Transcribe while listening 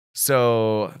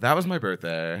So that was my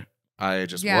birthday. I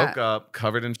just woke up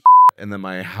covered in and then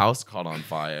my house caught on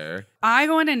fire. I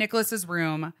go into Nicholas's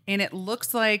room and it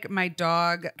looks like my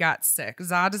dog got sick.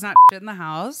 Za does not shit in the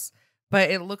house,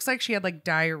 but it looks like she had like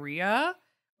diarrhea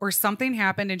or something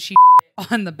happened and she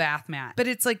on the bath mat. But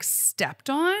it's like stepped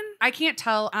on. I can't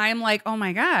tell. I'm like, oh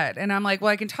my God. And I'm like,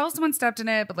 well, I can tell someone stepped in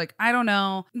it, but like, I don't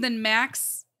know. And then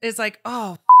Max is like,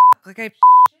 oh, like I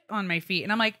on my feet.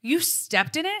 And I'm like, you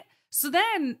stepped in it? So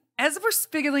then as we're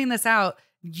figuring this out,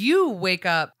 you wake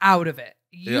up out of it.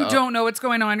 You don't know what's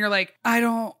going on. You're like,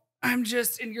 I'm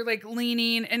just, and you're like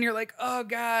leaning and you're like, oh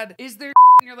God, is there?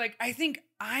 And you're like, I think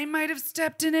I might have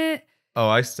stepped in it. Oh,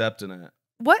 I stepped in it.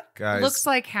 What looks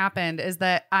like happened is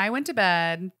that I went to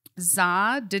bed.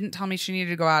 Za didn't tell me she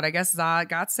needed to go out. I guess Za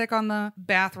got sick on the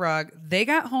bath rug. They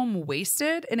got home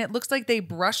wasted and it looks like they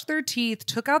brushed their teeth,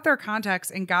 took out their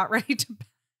contacts and got ready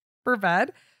for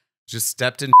bed. Just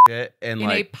stepped in shit and in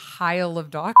like a pile of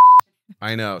dog.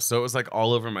 I know. So it was like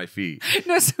all over my feet.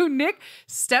 No, so Nick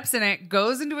steps in it,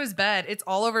 goes into his bed. It's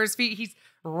all over his feet. He's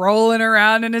rolling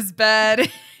around in his bed.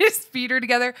 His feet are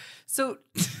together. So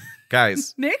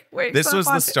guys, Nick, wait. This was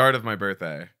the start of my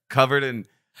birthday. Covered in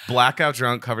blackout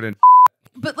drunk, covered in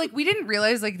But like we didn't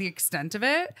realize like the extent of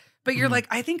it. But you're like,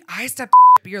 I think I stepped.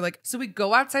 But you're like, so we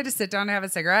go outside to sit down and have a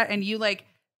cigarette and you like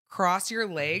cross your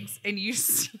legs and you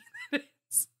see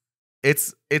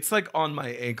it's like on my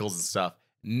ankles and stuff,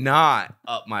 not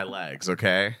up my legs,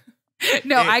 okay?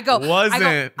 No,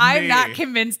 I'm not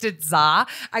convinced it's Za.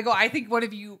 I go, I think one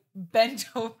of you bent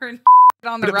over and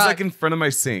on the rug. It was like in front of my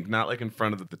sink, not like in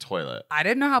front of the toilet. I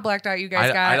didn't know how blacked out you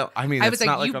guys got. I mean, I it's was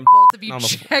not like, like you both of you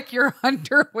check your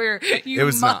underwear.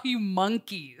 You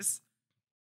monkeys.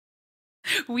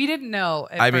 We didn't know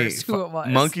at first who it was.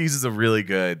 Monkeys is a really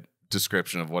good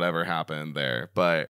description of whatever happened there, but